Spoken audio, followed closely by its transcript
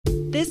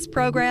This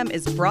program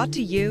is brought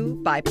to you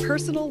by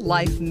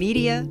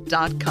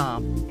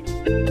PersonalLifeMedia.com.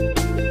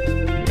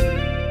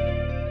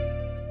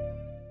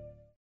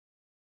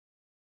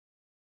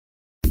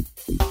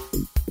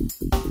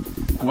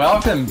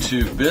 Welcome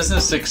to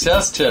Business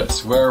Success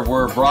Tips, where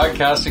we're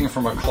broadcasting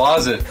from a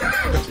closet.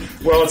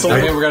 Well, it's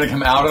we're going to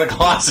come out of the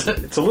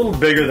closet. It's a little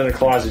bigger than a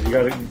closet. You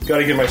got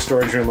to give my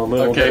storage room a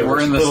little. Okay, bit, we're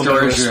in the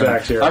storage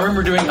room. Here. I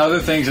remember doing other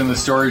things in the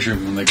storage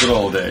room in the good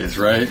old days,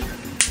 right?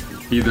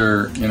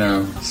 Either,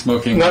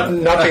 smoking.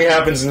 Nothing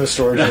happens in the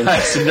storage room.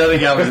 So nothing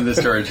happens in the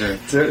storage room.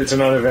 It's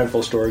an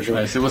uneventful storage room.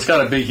 Right, so it's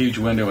got a big, huge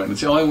window in it.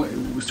 It's the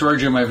only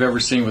storage room I've ever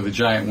seen with a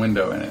giant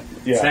window in it.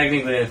 Yeah.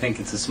 Technically, I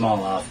think it's a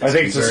small office. I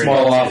think it's a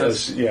small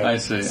office. Yeah, I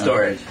see.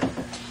 Storage.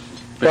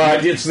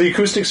 But the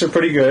acoustics are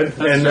pretty good,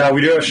 and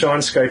we do have Sean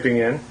Skyping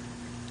in.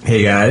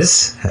 Hey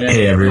guys.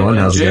 Hey everyone.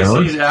 How's it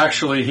going? JC's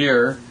actually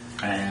here.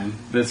 I am.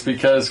 That's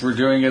because we're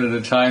doing it at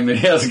a time that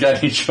he hasn't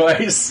got any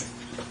choice.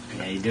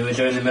 Yeah, you do it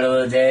during the middle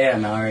of the day,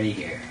 I'm already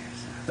here.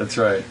 That's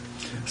right.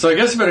 So I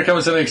guess we better come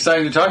with something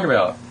exciting to talk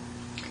about.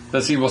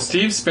 Let's see. Well,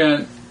 Steve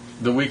spent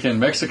the week in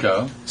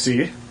Mexico.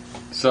 See?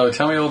 So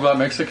tell me a little about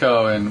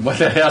Mexico and what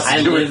that has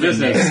to do with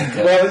business.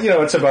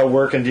 Well, it's about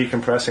work and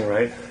decompressing,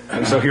 right?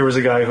 And so here was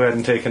a guy who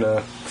hadn't taken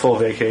a full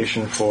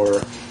vacation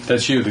for...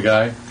 That's you, the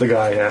guy? The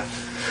guy, yeah.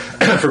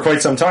 For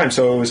quite some time.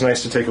 So it was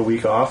nice to take a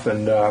week off.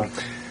 And I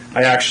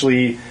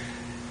actually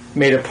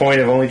made a point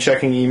of only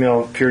checking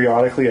email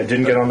periodically. I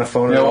didn't get on the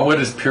phone at all. What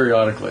is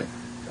periodically?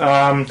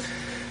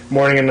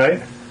 Morning and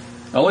night.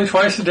 Only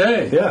twice a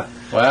day? Yeah.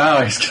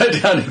 Wow, he's cut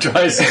down to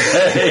twice a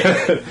day.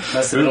 Must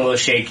have been a little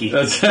shaky.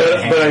 But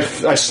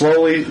I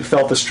slowly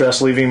felt the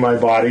stress leaving my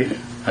body.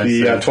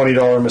 The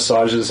 $20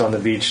 massages on the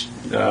beach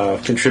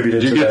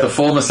contributed to that. Did you get the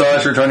full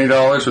massage for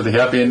 $20 with a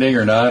happy ending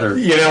or not? Or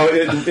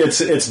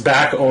it's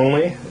back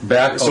only.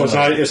 Back so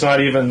only. it's not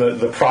even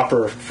the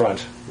proper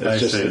front.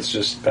 It's it's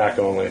just back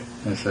only.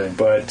 I see.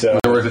 But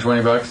worth the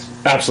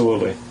 $20?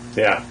 Absolutely.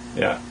 Yeah.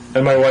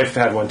 And my wife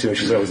had one too.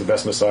 She said it was the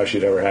best massage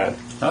she'd ever had.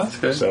 Oh, that's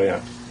good. So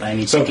yeah.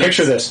 So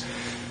picture this: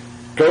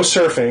 go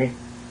surfing,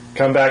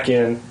 come back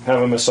in,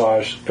 have a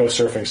massage, go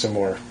surfing some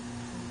more.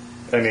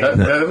 I mean,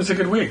 that was a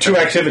good week. 2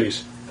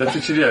 activities. That's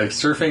what you did. Like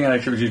surfing and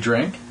activities. You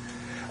drink?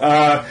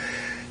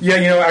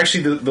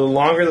 Actually, the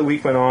longer the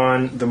week went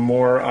on, the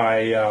more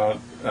I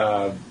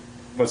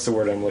what's the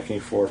word I'm looking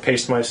for?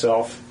 Paced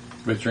myself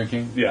with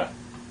drinking. Yeah,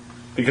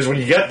 because when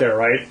you get there,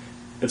 right,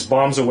 it's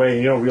bombs away,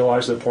 and you don't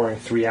realize they're pouring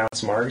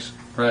 3-ounce margs.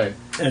 Right.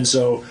 And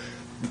so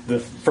the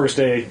first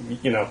day,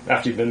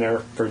 after you've been there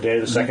for a day,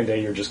 the second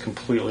day you're just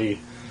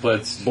completely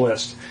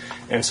blitzed.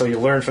 And so you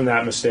learn from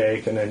that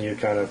mistake, and then you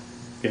kind of,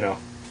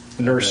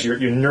 nurse your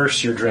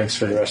drinks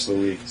for the rest of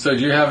the week. So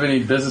do you have any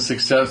business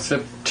success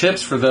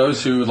tips for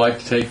those who like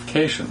to take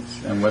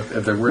vacations? And what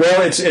if they're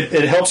Well,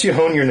 it helps you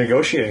hone your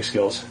negotiating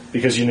skills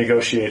because you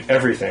negotiate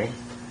everything.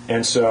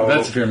 And so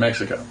that's if you're in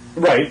Mexico.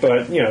 Right,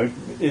 but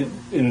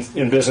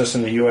in business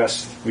in the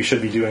U.S., we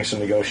should be doing some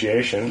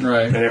negotiation,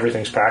 right? And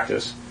everything's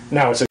practice.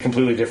 Now it's a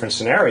completely different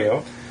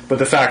scenario, but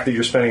the fact that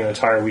you're spending an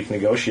entire week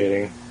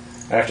negotiating,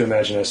 I have to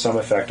imagine has some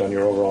effect on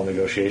your overall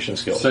negotiation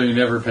skills. So you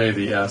never pay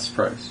the ask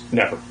price?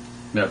 Never.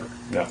 No.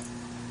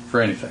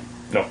 For anything?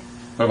 No.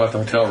 What about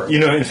the hotel room?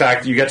 In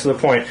fact, you get to the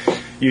point,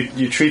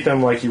 you treat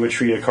them like you would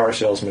treat a car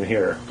salesman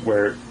here,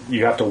 where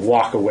you have to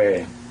walk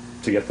away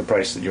to get the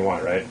price that you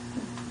want, right?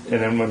 And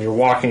then when you're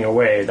walking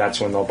away, that's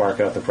when they'll bark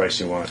out the price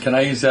you want. Can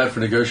I use that for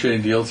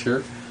negotiating deals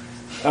here?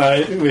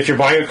 If you're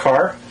buying a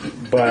car,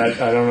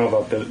 but I don't know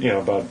about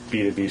about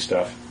B2B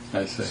stuff.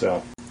 I see.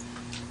 So,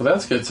 well,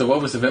 that's good. So,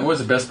 what was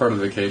the best part of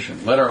the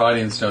vacation? Let our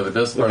audience know the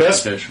best part of the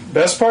vacation.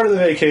 Best part of the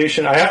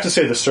vacation, I have to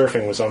say, the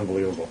surfing was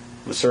unbelievable.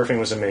 The surfing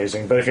was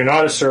amazing. But if you're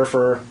not a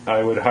surfer,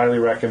 I would highly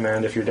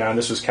recommend, if you're down,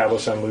 this was Cabo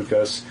San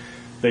Lucas,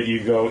 that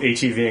you go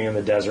ATVing in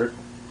the desert.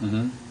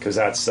 Because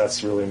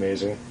that's really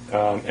amazing,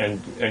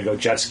 and go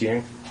jet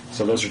skiing.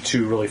 So those are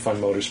 2 really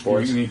fun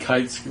motorsports. You need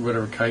kites,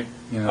 whatever kite.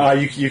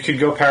 You could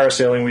go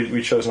parasailing.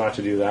 We chose not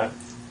to do that,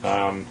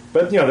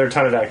 but there are a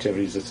ton of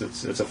activities.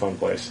 It's a fun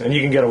place, and you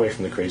can get away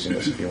from the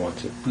craziness if you want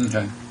to.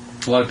 Okay,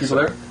 a lot of people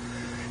there.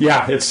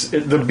 Yeah,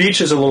 the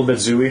beach is a little bit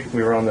zooey.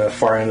 We were on the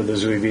far end of the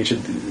zooey beach.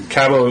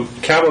 Cabo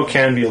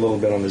can be a little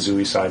bit on the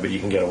zooey side, but you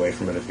can get away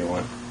from it if you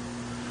want.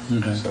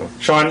 Okay. So,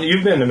 Sean,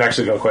 you've been to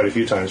Mexico quite a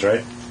few times,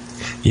 right?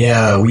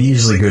 Yeah, we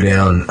usually go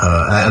down.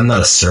 I'm not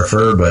a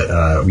surfer,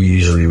 but we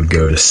usually would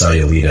go to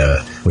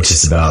Sayulita, which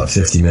is about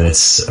 50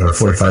 minutes or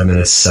 45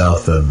 minutes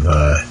south of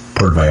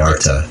Puerto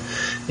Vallarta.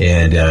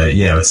 And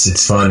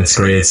it's fun. It's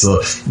great. It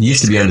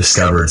used to be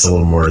undiscovered. It's a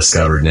little more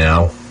discovered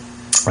now.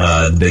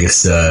 The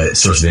biggest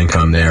source of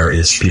income there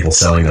is people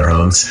selling their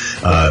homes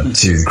to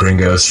the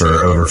gringos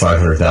for over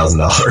 $500,000.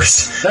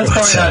 That's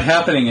probably not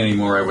happening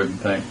anymore, I wouldn't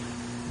think.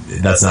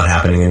 That's not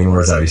happening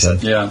anymore, is that what you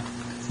said? Yeah.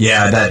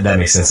 Yeah, that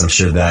makes sense. I'm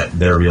sure that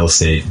their real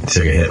estate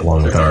took a hit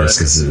along with ours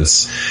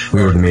because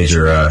we were the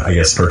major,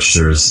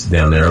 purchasers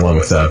down there, along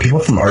with people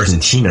from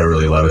Argentina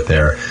really love it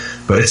there.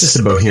 But it's just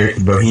a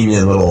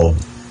bohemian little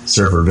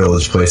surfer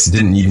village place. It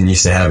didn't even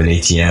used to have an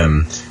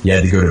ATM. You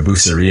had to go to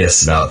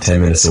Bucerias, about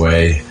 10 minutes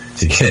away,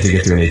 to get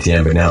to an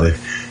ATM. But now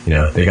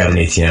they got an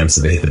ATM,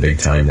 so they hit the big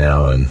time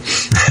now. And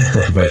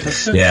but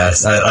yeah,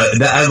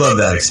 I love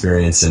that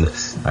experience, and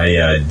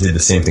I did the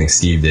same thing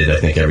Steve did. I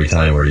think every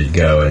time where you'd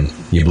go and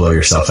you blow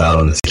yourself out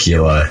on the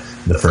tequila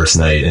the first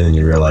night, and then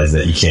you realize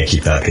that you can't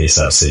keep that pace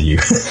up, so you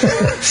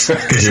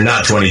because you're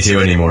not 22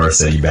 anymore,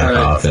 so you back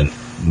off and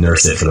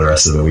nurse it for the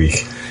rest of the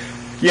week.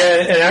 Yeah,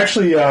 and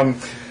actually,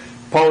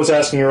 Paul was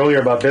asking earlier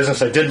about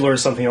business. I did learn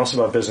something else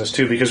about business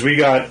too, because we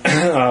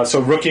got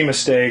so rookie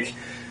mistake.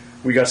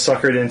 We got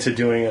suckered into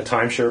doing a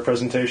timeshare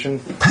presentation.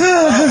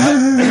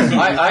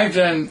 I've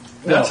done.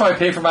 That's how I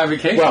pay for my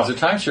vacations. A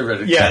timeshare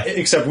presentation. Yeah,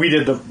 except we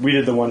did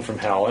the one from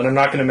hell, and I'm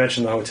not going to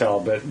mention the hotel,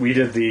 but we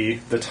did the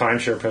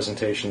timeshare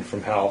presentation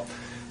from hell.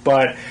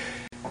 But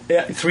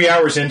 3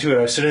 hours into it,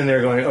 I was sitting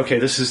there going, "Okay,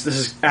 this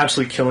is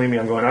absolutely killing me.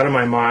 I'm going out of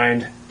my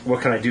mind.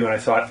 What can I do?" And I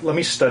thought, let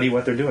me study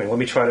what they're doing. Let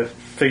me try to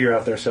figure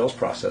out their sales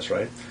process,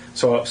 right?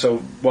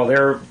 So while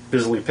they're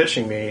busily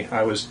pitching me,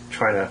 I was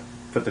trying to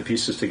put the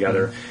pieces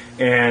together.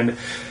 Mm-hmm. And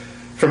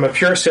from a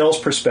pure sales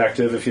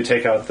perspective, if you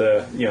take out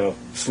the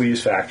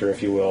sleaze factor,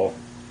 if you will,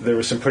 there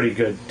were some pretty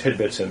good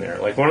tidbits in there.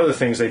 Like, one of the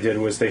things they did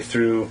was they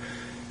threw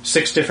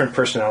 6 different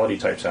personality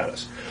types at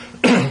us,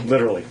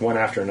 literally one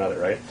after another,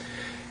 right?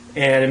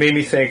 And it made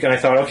me think, and I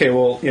thought, okay,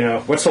 well,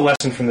 what's the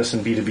lesson from this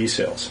in B2B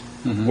sales?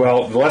 Mm-hmm.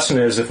 Well, the lesson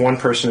is, if one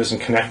person isn't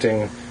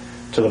connecting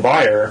to the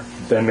buyer,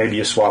 then maybe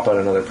you swap out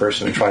another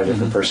person and try a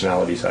different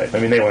personality type. I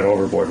mean, they went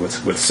overboard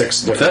with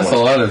 6 different That's ones.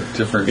 a lot of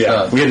different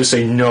stuff. We had to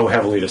say no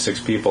heavily to 6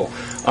 people.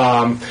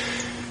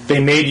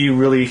 They made you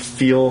really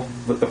feel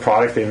the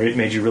product. They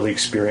made you really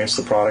experience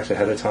the product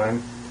ahead of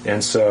time.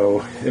 And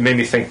so it made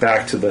me think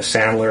back to the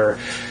Sandler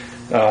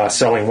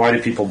selling why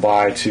do people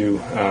buy, to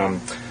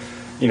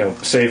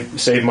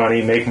save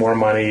money, make more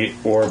money,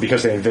 or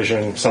because they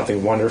envision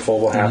something wonderful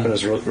will happen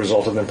as a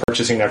result of them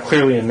purchasing. Now,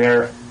 clearly in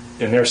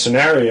their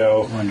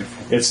scenario,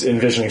 wonderful. It's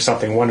envisioning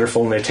something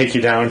wonderful, and they take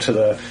you down to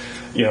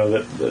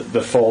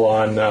the full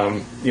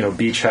on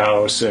beach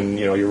house, and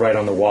you're right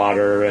on the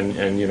water, and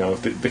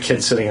the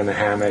kid sitting in the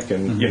hammock,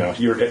 and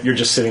you're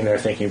just sitting there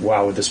thinking,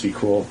 wow, would this be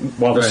cool?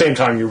 While at the same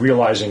time you're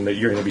realizing that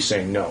you're going to be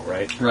saying no,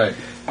 right? Right.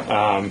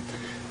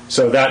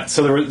 So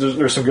there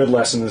were some good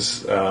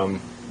lessons.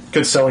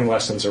 Good selling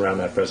lessons around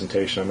that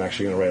presentation. I'm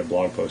actually going to write a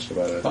blog post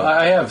about it. Well,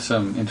 I have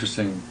some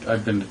interesting.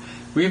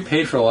 We've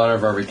paid for a lot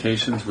of our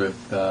vacations with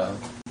what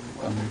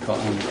do you call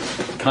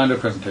them? Condo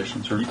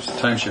presentations or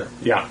timeshare.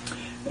 Yeah.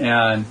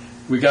 And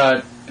we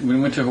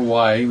went to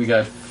Hawaii. We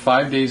got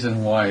 5 days in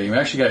Hawaii. We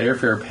actually got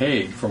airfare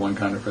paid for one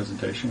condo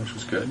presentation, which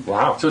was good.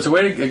 Wow. So it's a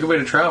good way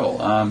to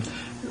travel.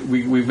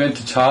 We went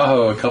to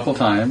Tahoe a couple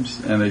times,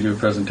 and they do a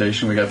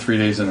presentation. We got 3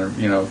 days in a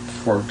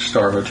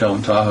 4-star hotel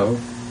in Tahoe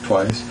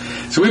twice.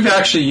 So we've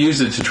actually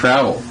used it to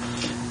travel.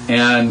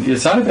 And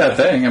it's not a bad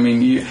thing. I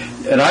mean,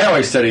 and I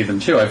always study them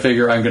too. I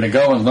figure I'm going to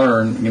go and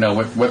learn,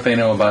 what they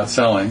know about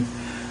selling.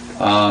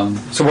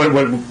 So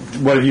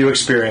what have you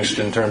experienced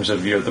in terms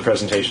of the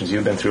presentations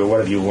you've been through? What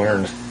have you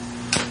learned?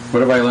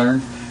 What have I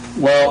learned?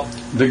 Well,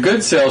 the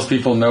good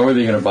salespeople know whether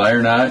you're going to buy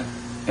or not.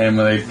 And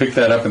when they pick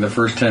that up in the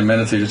first 10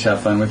 minutes, they just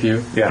have fun with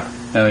you. Yeah.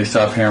 And they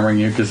stop hammering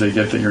you because they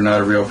get that you're not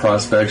a real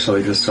prospect. So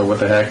they just what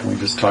the heck? And we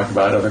just talk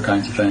about other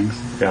kinds of things.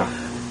 Yeah.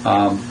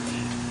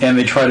 And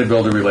they try to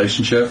build a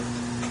relationship,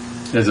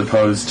 as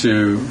opposed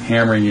to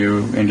hammering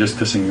you and just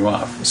pissing you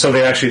off. So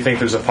they actually think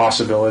there's a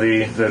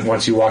possibility that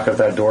once you walk out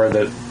that door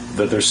that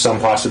there's some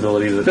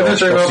possibility that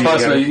there's a real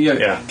possibility.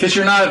 Yeah. Because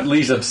you're not at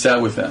least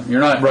upset with them.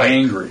 You're not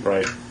angry.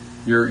 Right.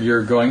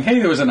 You're going, hey,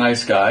 there was a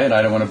nice guy and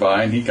I don't want to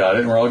buy, and he got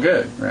it, and we're all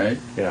good, right?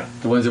 Yeah.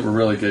 The ones that were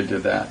really good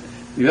did that.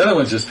 The other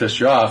ones just pissed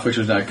you off, which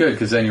was not good,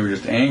 because then you were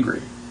just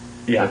angry.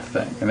 Yeah. At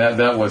the thing. And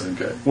that wasn't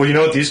good. Well, you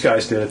know what these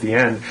guys did at the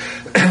end?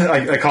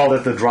 I called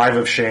it the drive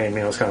of shame.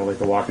 It's kind of like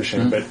the walk of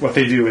shame. Mm-hmm. But what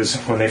they do is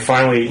when they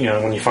finally,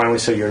 when you finally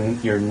say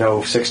you're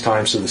no 6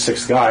 times to the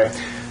 6th guy,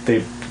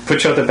 they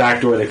put you out the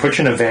back door, they put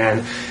you in a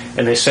van,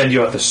 and they send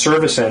you out the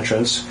service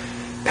entrance,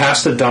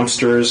 past the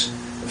dumpsters,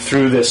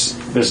 through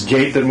this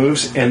gate that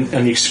moves, and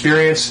the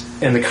experience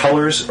and the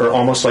colors are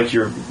almost like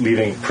you're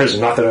leaving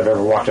prison. Not that I've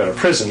ever walked out of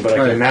prison, but I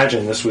can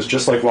imagine this was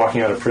just like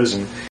walking out of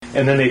prison.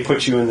 And then they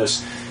put you in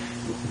this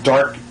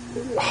dark,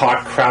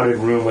 hot, crowded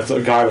room with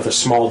a guy with a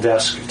small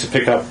desk to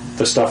pick up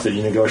the stuff that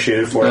you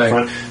negotiated for up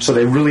front. So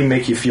they really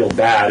make you feel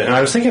bad. And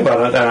I was thinking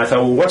about that, and I thought,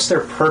 well, what's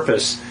their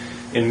purpose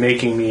in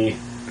making me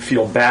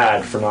feel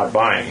bad for not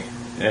buying?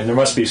 And there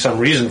must be some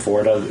reason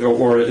for it,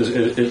 or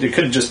it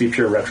could just be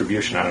pure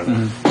retribution. I don't know.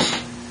 Mm-hmm.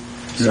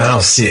 I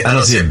don't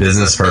see a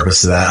business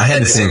purpose to that. I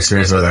had the same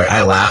experience where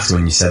I laughed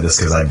when you said this,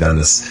 because I've done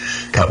this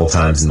a couple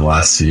times in the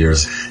last few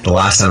years. The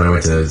last time I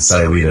went to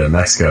Sayulita,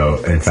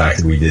 Mexico, in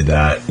fact, we did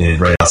that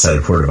right outside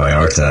of Puerto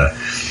Vallarta,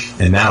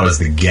 and that was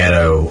the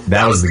ghetto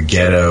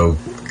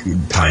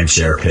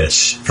timeshare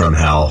pitch from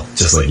hell,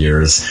 just like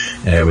yours.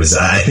 And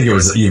I think it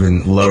was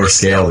even lower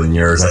scale than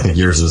yours. I think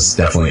yours was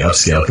definitely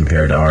upscale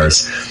compared to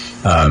ours.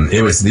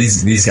 it was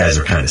these guys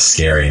were kind of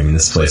scary. I mean,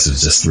 this place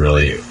was just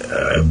really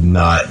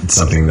not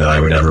something that I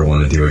would ever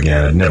want to do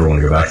again. I'd never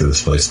want to go back to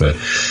this place, but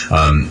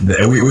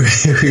we were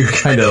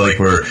kind of like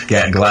we're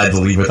glad to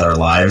leave with our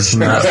lives from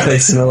that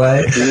place in a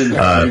way. And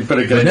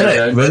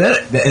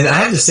I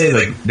have to say,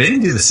 like, they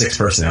didn't do the 6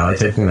 personality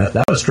type thing.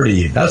 That was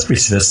pretty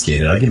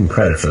sophisticated. I give them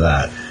credit for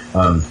that.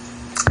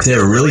 They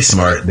were really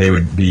smart. They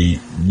would be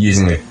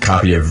using a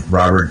copy of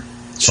Robert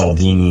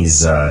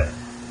Cialdini's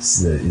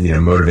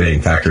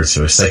motivating factors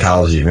for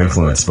psychology of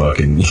influence book,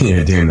 and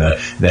doing the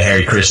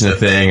Hare Krishna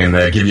thing,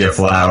 and give you a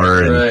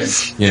flower, and right.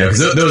 because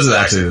those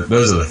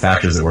are the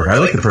factors that work. I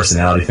like the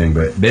personality thing,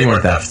 but they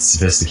weren't that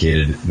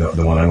sophisticated.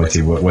 The one I went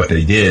to, what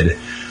they did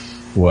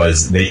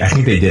was I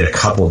think they did a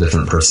couple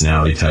different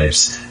personality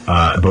types,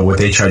 but what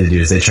they tried to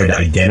do is they tried to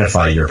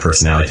identify your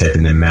personality type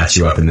and then match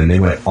you up, and then they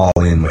went all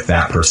in with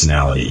that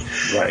personality,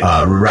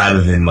 right.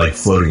 Rather than like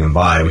floating them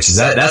by, which is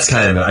that's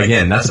kind of,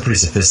 again, that's a pretty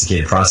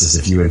sophisticated process.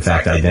 If you in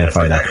fact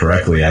identify that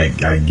correctly, I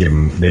give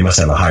them, they must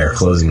have a higher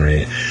closing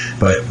rate.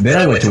 But then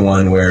I went to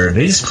one where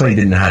they just plain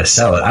didn't know how to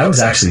sell it. I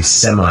was actually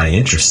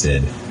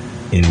semi-interested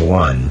in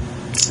one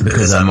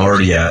because I'm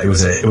already it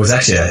was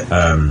actually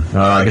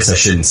I guess I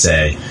shouldn't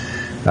say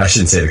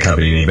the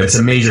company name, but it's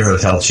a major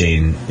hotel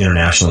chain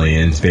internationally,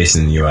 and it's based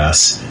in the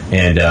U.S.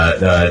 And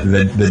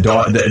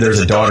there's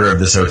a daughter of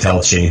this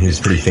hotel chain who's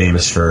pretty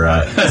famous for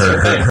her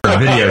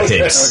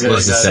videotapes.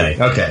 Let's just say.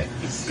 Okay,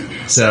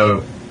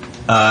 so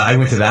I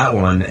went to that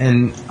one,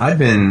 and I've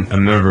been a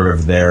member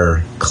of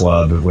their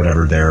club,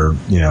 whatever their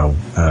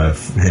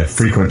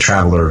frequent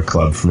traveler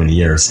club for many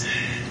years.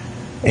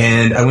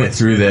 And I went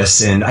through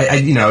this, and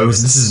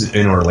this is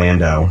in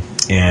Orlando.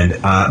 And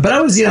but I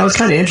was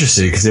kind of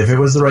interested because if it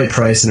was the right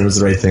price and it was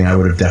the right thing, I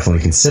would have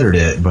definitely considered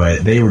it.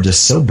 But they were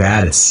just so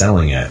bad at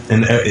selling it.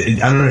 And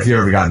I don't know if you've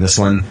ever gotten this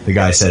one. The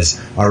guy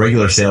says, "Our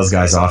regular sales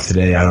guy's off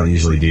today. I don't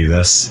usually do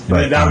this."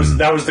 But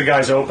that was the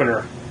guy's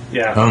opener.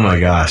 Yeah. Oh my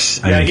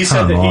gosh! I mean,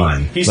 come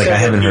on! He like I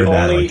haven't heard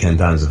that like 10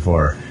 times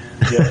before.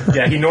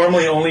 Yeah. He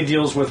normally only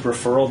deals with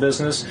referral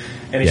business,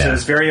 and he said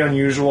it's very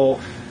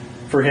unusual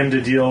for him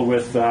to deal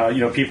with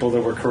people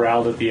that were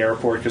corralled at the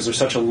airport because there's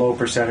such a low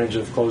percentage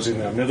of closing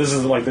them. Now, this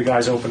is like the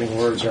guy's opening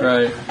words,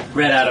 right?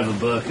 Read out of a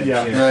book.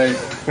 Yeah, right.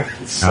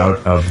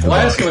 Out of the book.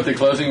 Ask him what the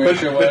closing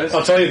ratio was.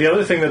 I'll tell you, the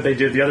other thing that they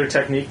did, the other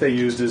technique they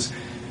used is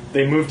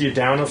they moved you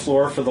down the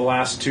floor for the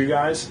last 2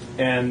 guys,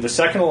 and the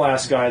second to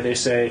last guy, they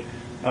say,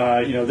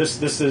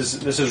 this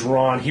is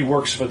Ron. He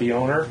works for the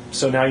owner.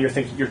 So now you're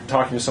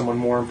talking to someone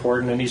more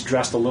important, and he's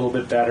dressed a little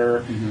bit better,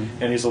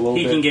 and he's a little.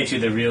 He can get you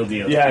the real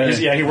deal.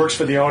 Yeah, he works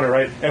for the owner,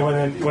 right?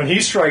 And when he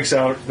strikes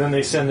out, then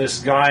they send this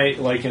guy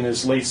like in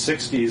his late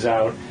 60s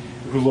out,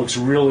 who looks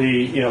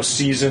really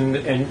seasoned,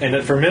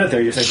 and for a minute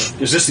there you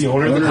think, is this the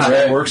owner that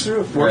this works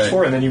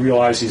for? And then you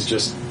realize he's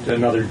just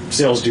another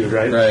sales dude,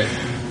 right? Right.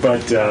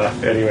 But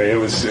anyway, it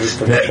was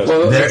pretty interesting.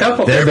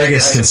 Well, their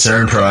biggest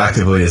concern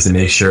proactively is to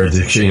make sure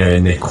that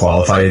and they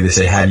qualify you. They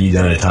say, "Have you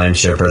done a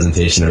timeshare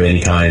presentation of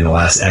any kind in the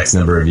last X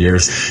number of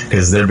years?"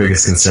 Because their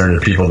biggest concern are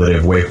people that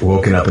have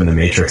woken up in the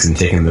Matrix and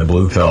taken the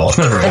blue pill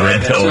or the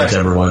red pill,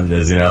 whichever one it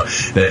is.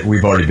 That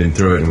we've already been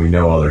through it and we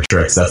know all their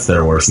tricks. That's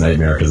their worst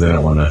nightmare because they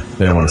don't want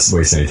to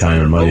waste any time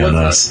and money on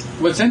us.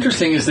 What's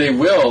interesting is they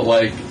will,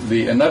 like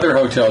another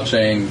hotel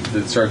chain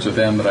that starts with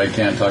M that I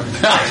can't talk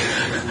about.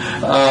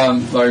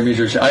 Larry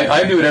Beecher.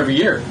 I do it every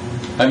year.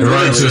 It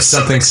rhymes with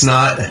something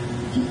snot.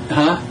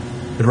 Huh?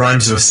 It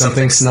rhymes with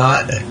something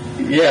snot.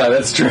 Yeah,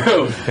 that's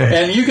true.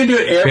 And you can do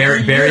it every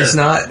year. Berry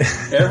snot.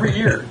 Every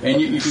year.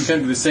 And you can come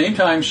to the same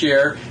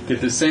timeshare,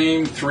 get the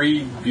same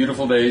 3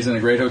 beautiful days in a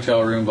great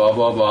hotel room, blah,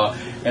 blah, blah.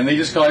 And they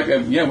just call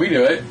it, we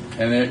do it.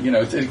 And then,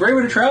 it's a great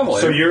way to travel.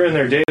 So you're in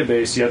their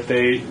database, yet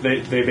they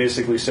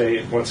basically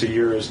say once a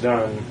year is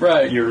done,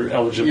 right? You're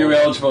eligible. You're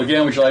eligible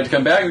again. Would you like to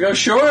come back? We go,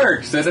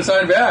 sure. Send us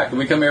on back. And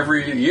we come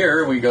every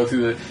year. We go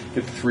through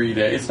get the 3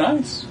 days. It's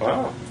nice.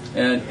 Wow.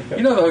 And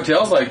the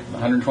hotel's like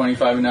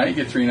 $125 a night. You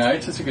get 3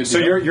 nights. It's a good deal. So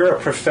you're a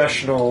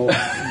professional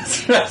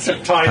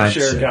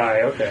timeshare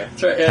guy. Okay.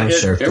 That's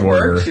right. It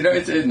works.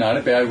 It's not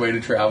a bad way to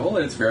travel.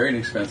 It's very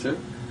inexpensive.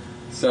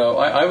 So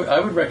I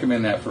would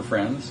recommend that for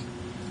friends.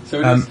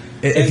 So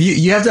if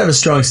you have to have a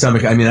strong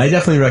stomach. I mean, I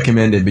definitely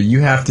recommend it, but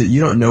you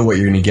don't know what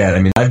you're going to get.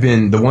 I mean, I've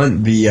been the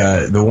one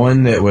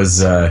that was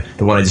the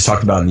one I just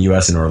talked about in the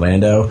U.S. in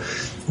Orlando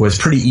was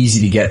pretty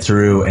easy to get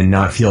through and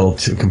not feel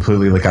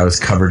completely like I was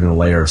covered in a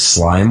layer of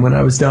slime when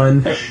I was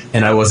done,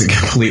 and I wasn't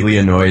completely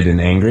annoyed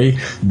and angry.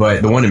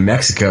 But the one in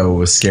Mexico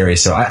was scary,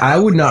 so I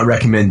would not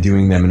recommend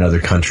doing them in other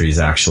countries,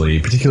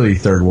 actually, particularly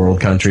third world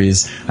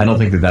countries. I don't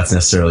think that that's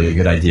necessarily a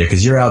good idea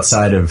because you're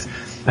outside of.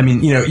 I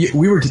mean,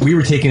 we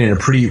were taken in a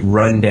pretty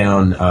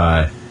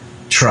rundown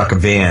truck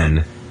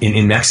van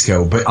in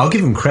Mexico, but I'll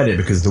give them credit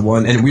because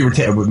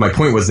my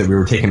point was that we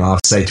were taken off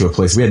site to a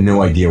place we had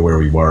no idea where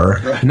we were,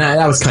 right. And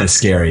that was kind of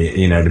scary,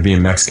 to be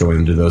in Mexico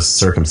under those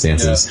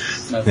circumstances.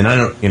 Yeah, and I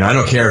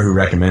don't care who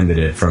recommended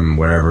it from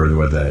wherever,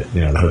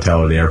 the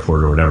hotel or the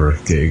airport or whatever.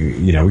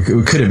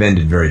 We could have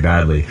ended very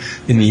badly.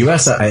 In the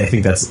U.S., I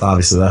think that's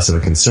obviously less of a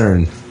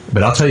concern.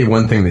 But I'll tell you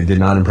one thing that did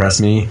not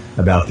impress me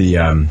about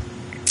the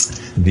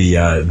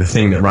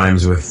thing that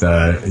rhymes with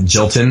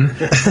Jilton,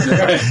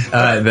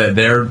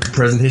 their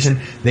presentation.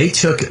 They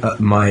took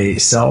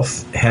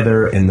myself,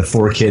 Heather, and the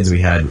 4 kids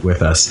we had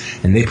with us,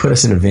 and they put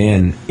us in a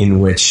van in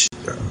which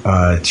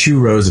 2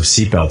 rows of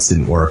seatbelts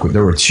didn't work.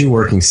 There were 2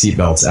 working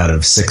seatbelts out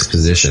of 6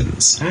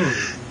 positions.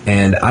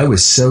 And I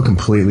was so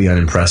completely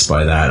unimpressed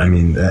by that. I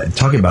mean,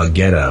 talking about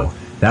ghetto.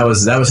 That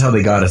was how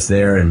they got us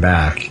there and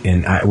back.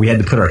 And we had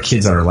to put our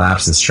kids on our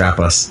laps and strap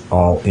us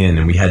all in.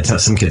 And we had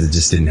some kids that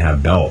just didn't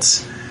have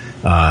belts.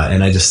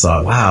 And I just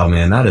thought, wow,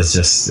 man, that's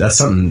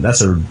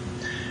a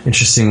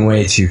interesting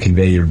way to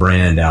convey your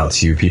brand out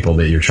to people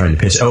that you're trying to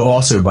pitch. Oh,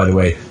 also, by the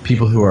way,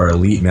 people who are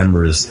elite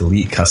members,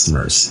 elite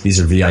customers. These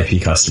are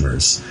VIP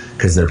customers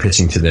because they're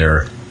pitching to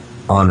their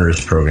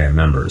honors program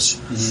members.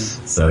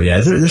 So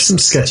yeah, there's some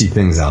sketchy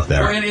things out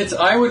there. Well, and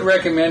I would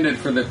recommend it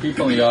for the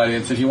people in the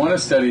audience if you want to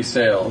study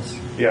sales.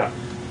 Yeah.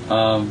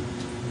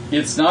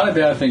 It's not a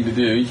bad thing to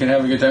do. You can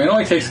have a good time. It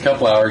only takes a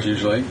couple hours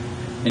usually,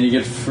 and you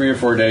get 3 or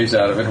 4 days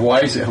out of it.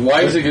 Hawaii's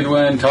a good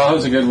one.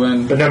 Tahoe's a good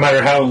one. But no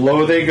matter how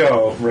low they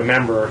go,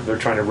 remember they're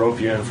trying to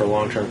rope you in for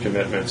long-term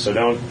commitment. So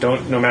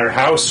don't. No matter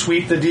how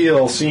sweet the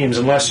deal seems,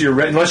 unless you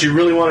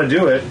really want to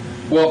do it.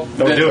 Well,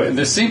 don't do it.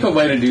 The simple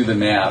way to do the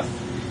math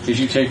is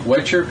you take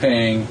what you're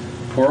paying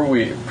per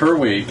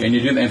week, and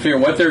you do and figure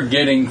what they're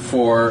getting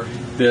for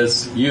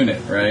this unit,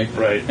 right?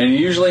 Right. And it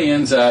usually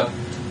ends up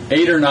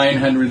 $800,000 or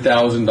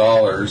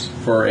 $900,000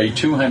 for a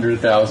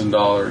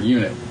 $200,000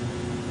 unit.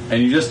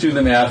 And you just do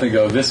the math and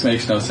go, this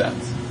makes no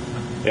sense.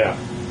 Yeah.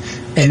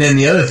 And then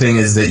the other thing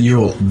is that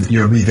you'll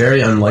be very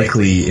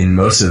unlikely in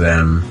most of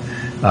them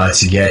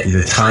to get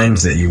the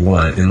times that you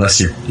want unless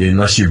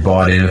you're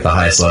bought in at the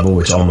highest level,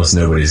 which almost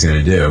nobody's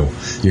going to do.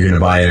 You're going to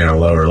buy it at a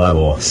lower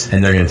level,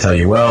 and they're going to tell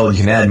you, well, you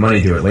can add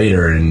money to it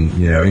later and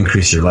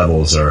increase your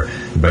levels,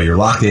 but you're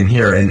locked in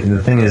here. And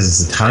the thing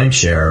is, it's a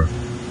timeshare.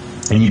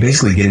 And you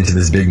basically get into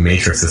this big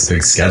matrix, this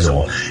big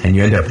schedule, and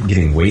you end up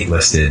getting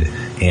waitlisted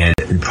and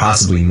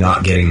possibly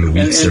not getting the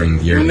weeks during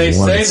the year. When they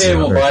say they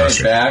will buy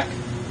it back,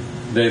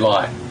 they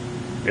lie.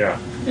 Yeah.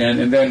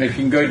 And then if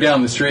you can go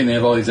down the street and they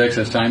have all these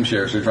excess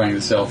timeshares they're trying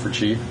to sell for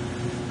cheap,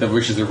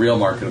 which is the real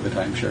market of the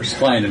timeshare,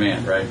 supply and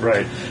demand, right?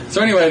 Right.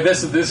 So anyway,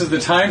 this is the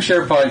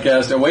Timeshare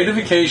Podcast, a way to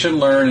vacation,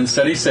 learn, and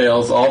study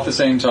sales all at the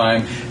same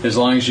time, as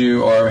long as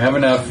you have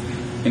enough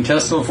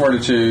intestinal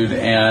fortitude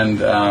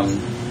and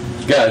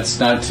guts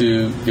not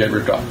to get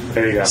ripped off.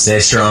 There you go. Stay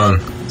strong.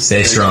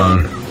 Stay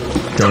strong.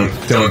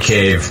 Don't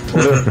cave.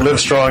 Live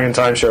strong in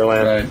timeshare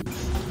land. Right.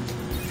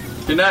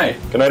 Good night.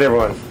 Good night,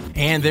 everyone.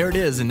 And there it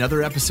is,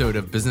 another episode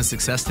of Business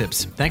Success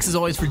Tips. Thanks as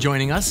always for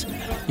joining us.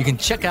 You can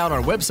check out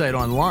our website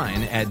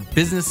online at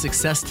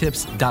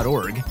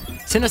businesssuccesstips.org.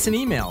 Send us an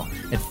email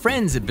at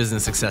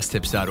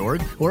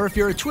friends@businesssuccesstips.org. Or if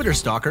you're a Twitter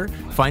stalker,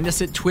 find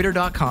us at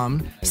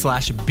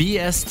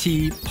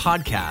twitter.com/BST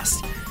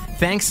podcast.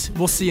 Thanks.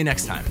 We'll see you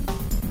next time.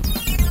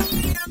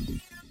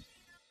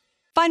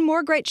 Find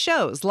more great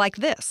shows like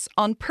this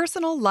on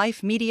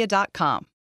personallifemedia.com.